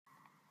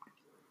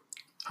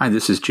Hi,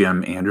 this is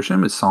Jim Anderson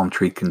with Psalm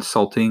Tree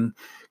Consulting,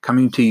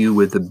 coming to you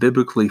with the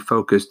Biblically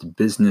Focused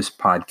Business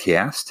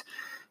Podcast.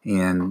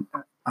 And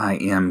I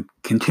am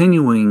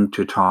continuing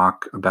to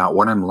talk about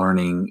what I'm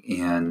learning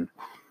in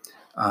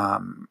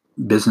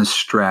business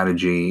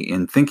strategy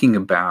and thinking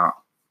about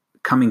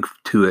coming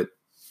to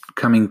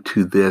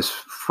this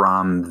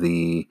from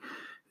the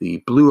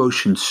blue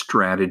ocean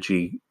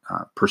strategy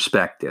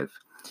perspective.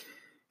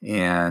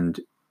 And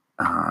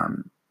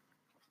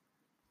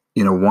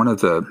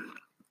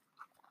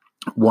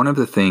one of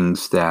the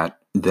things that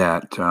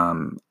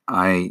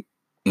I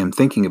am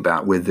thinking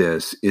about with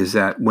this is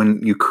that when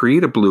you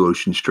create a blue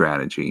ocean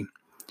strategy,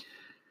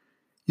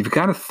 you've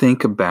got to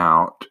think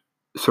about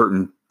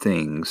certain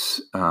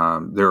things.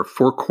 There are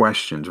four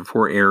questions or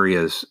four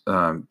areas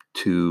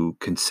to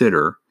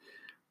consider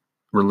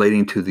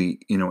relating to the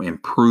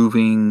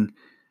improving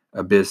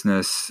a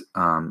business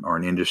or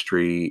an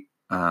industry,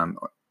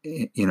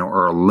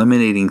 or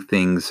eliminating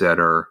things that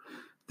are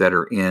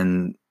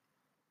in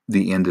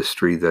the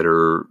industry that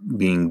are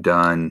being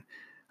done,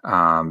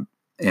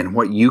 and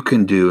what you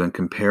can do in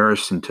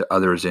comparison to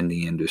others in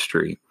the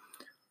industry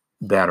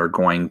that are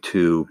going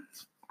to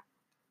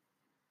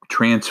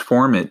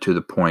transform it to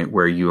the point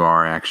where you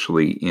are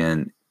actually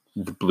in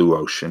the blue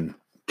ocean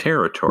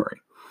territory.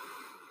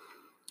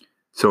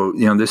 So,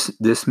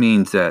 this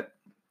means that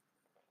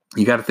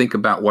you got to think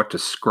about what to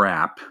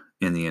scrap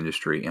in the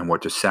industry and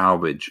what to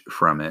salvage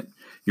from it.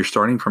 You're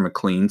starting from a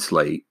clean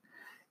slate,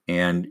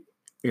 and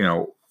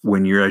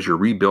when as you're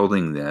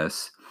rebuilding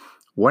this,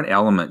 what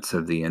elements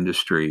of the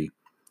industry,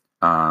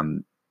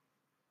 do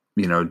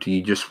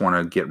you just want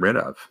to get rid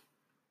of,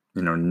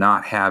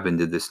 not have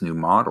into this new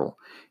model,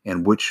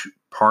 and which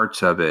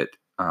parts of it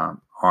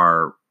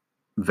are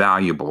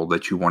valuable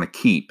that you want to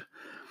keep?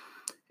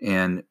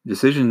 And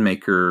decision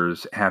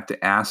makers have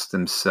to ask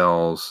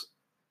themselves,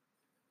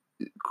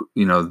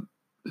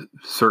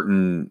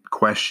 certain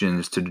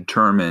questions to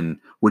determine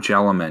which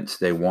elements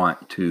they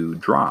want to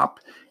drop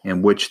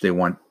and which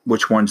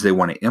ones they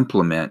want to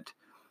implement.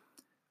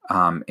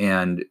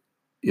 And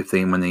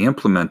when they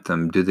implement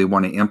them, do they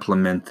want to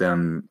implement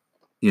them,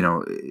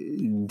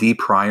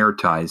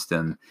 deprioritize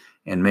them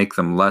and make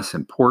them less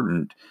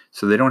important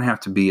so they don't have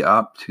to be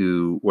up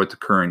to what the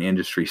current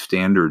industry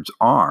standards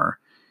are,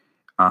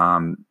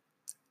 and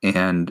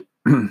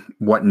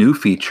what new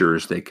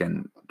features they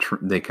can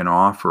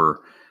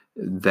offer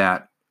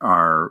that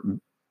are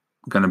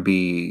going to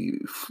be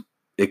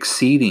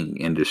exceeding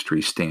industry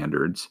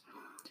standards,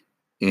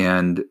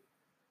 and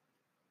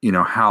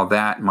how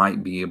that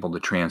might be able to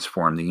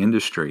transform the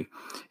industry.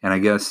 And I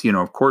guess,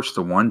 of course,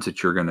 the ones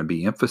that you're going to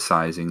be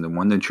emphasizing, the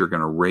one that you're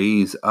going to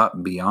raise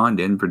up beyond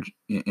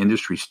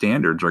industry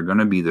standards, are going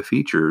to be the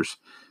features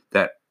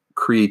that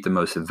create the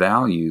most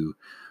value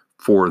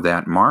for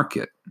that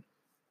market.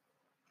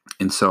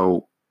 And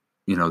so,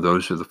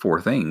 those are the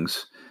four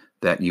things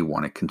that you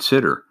want to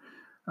consider.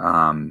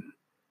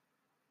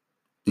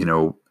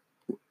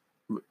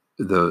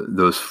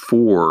 Those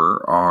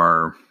four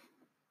are: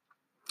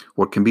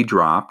 what can be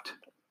dropped,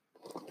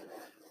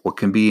 what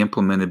can be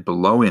implemented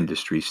below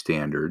industry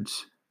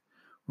standards,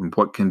 and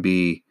what can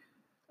be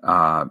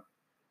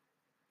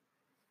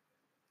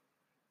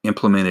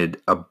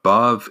implemented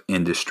above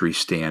industry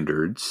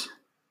standards,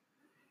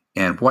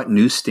 and what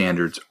new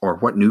standards or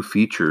what new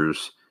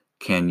features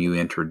can you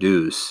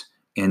introduce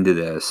into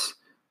this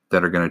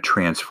that are going to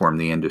transform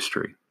the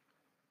industry.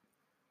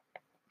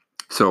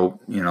 So,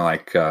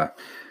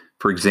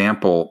 for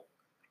example,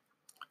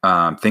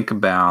 think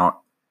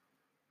about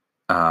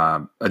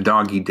a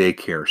doggy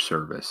daycare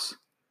service,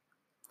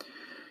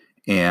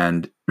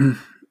 and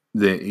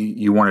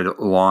you wanted to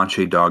launch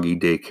a doggy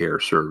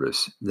daycare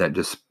service that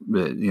just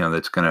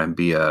that's going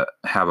to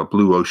have a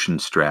blue ocean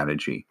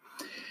strategy,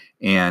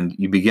 and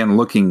you begin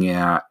looking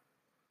at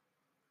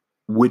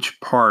which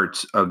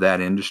parts of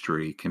that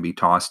industry can be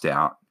tossed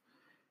out,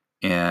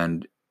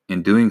 and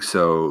in doing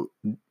so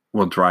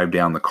will drive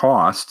down the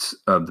costs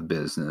of the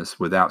business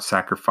without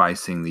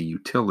sacrificing the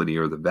utility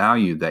or the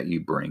value that you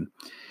bring.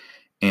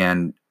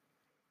 And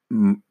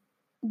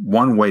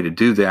one way to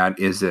do that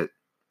is that,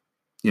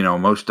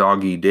 most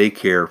doggy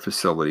daycare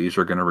facilities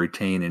are going to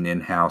retain an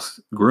in-house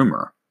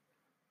groomer.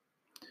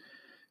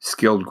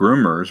 Skilled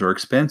groomers are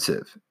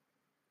expensive.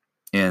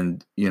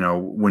 And,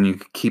 when you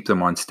keep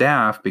them on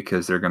staff,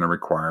 because they're going to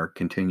require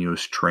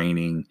continuous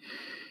training,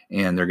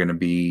 and they're going to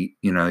be,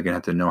 they're going to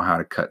have to know how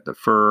to cut the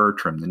fur,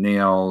 trim the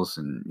nails,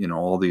 and,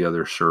 all the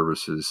other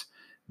services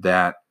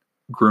that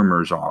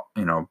groomers,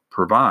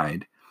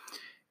 provide.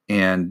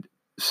 And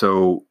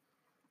so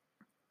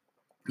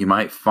you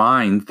might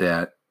find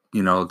that,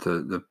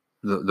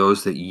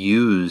 those that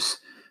use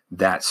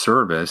that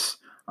service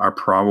are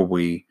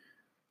probably,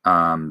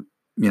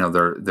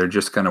 they're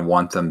just going to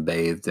want them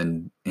bathed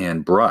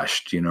and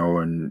brushed,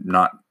 and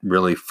not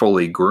really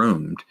fully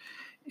groomed.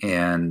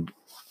 And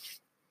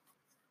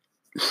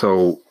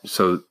so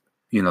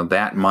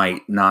that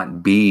might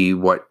not be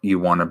what you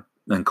want to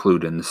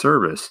include in the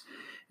service.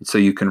 And so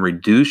you can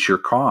reduce your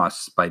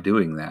costs by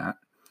doing that.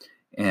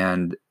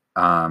 And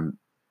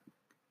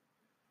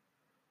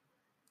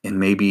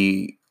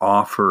maybe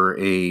offer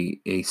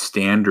a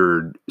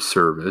standard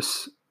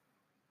service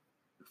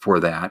for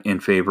that in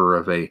favor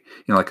of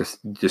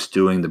just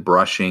doing the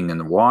brushing and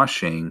the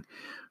washing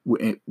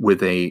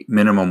with a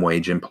minimum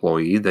wage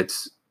employee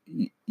that's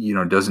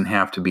doesn't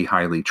have to be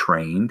highly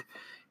trained,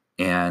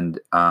 and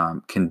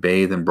can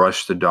bathe and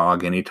brush the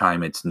dog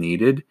anytime it's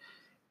needed,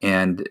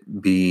 and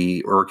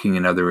be working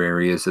in other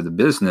areas of the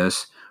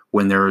business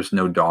when there's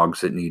no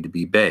dogs that need to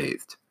be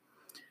bathed.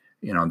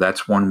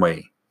 That's one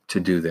way to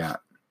do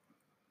that.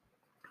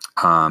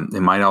 They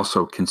might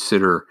also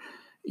consider,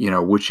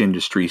 which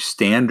industry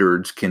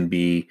standards can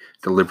be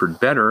delivered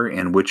better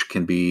and which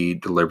can be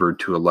delivered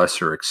to a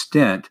lesser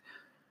extent,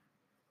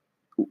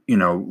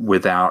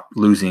 without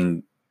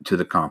losing to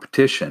the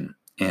competition.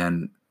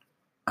 And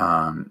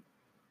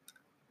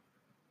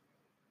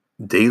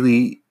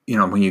daily,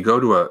 when you go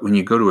to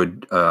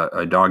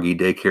a doggy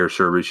daycare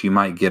service, you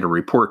might get a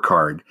report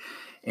card,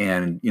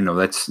 and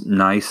that's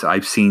nice.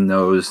 I've seen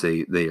those.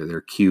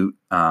 They're cute.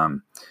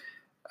 And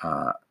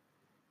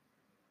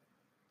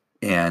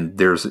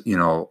there's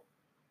a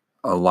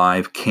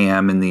live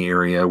cam in the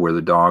area where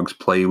the dogs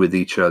play with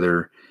each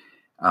other,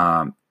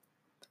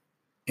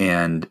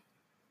 and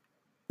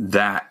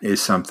that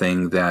is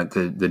something that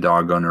the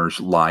dog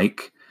owners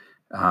like.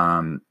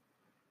 And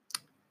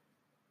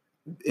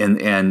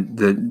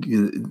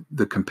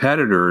the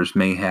competitors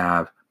may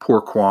have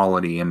poor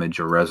quality image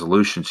or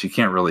resolution, so you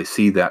can't really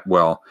see that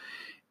well,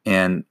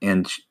 and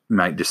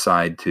might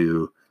decide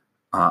to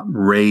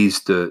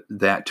raise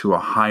that to a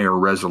higher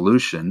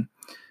resolution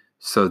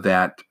so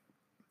that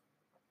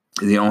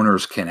the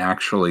owners can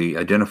actually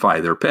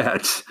identify their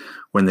pets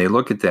when they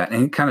look at that,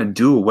 and kind of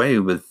do away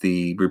with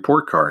the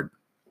report card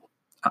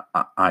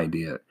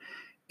idea,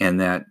 and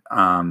that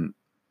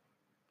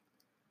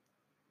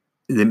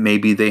that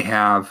maybe they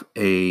have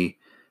that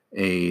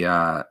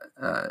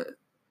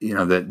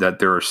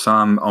there are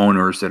some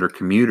owners that are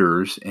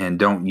commuters and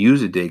don't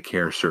use a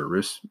daycare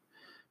service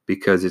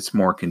because it's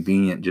more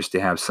convenient just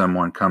to have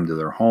someone come to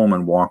their home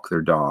and walk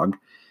their dog.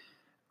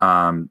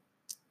 But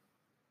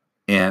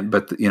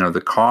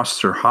the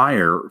costs are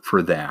higher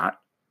for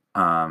that,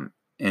 and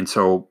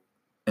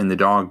the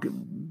dog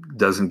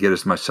doesn't get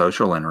as much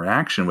social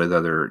interaction with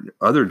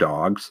other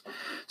dogs.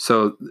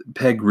 So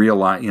Peg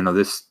realized,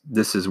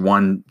 this is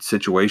one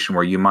situation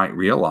where you might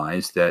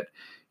realize that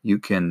you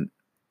can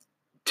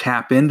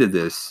tap into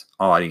this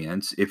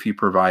audience if you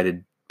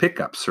provided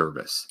pickup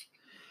service.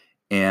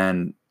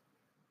 And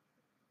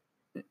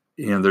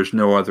there's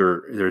not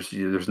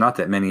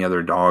that many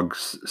other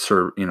dogs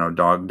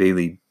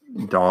daily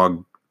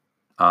dog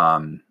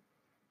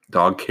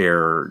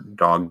care,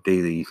 dog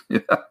daily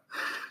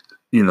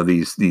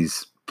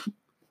these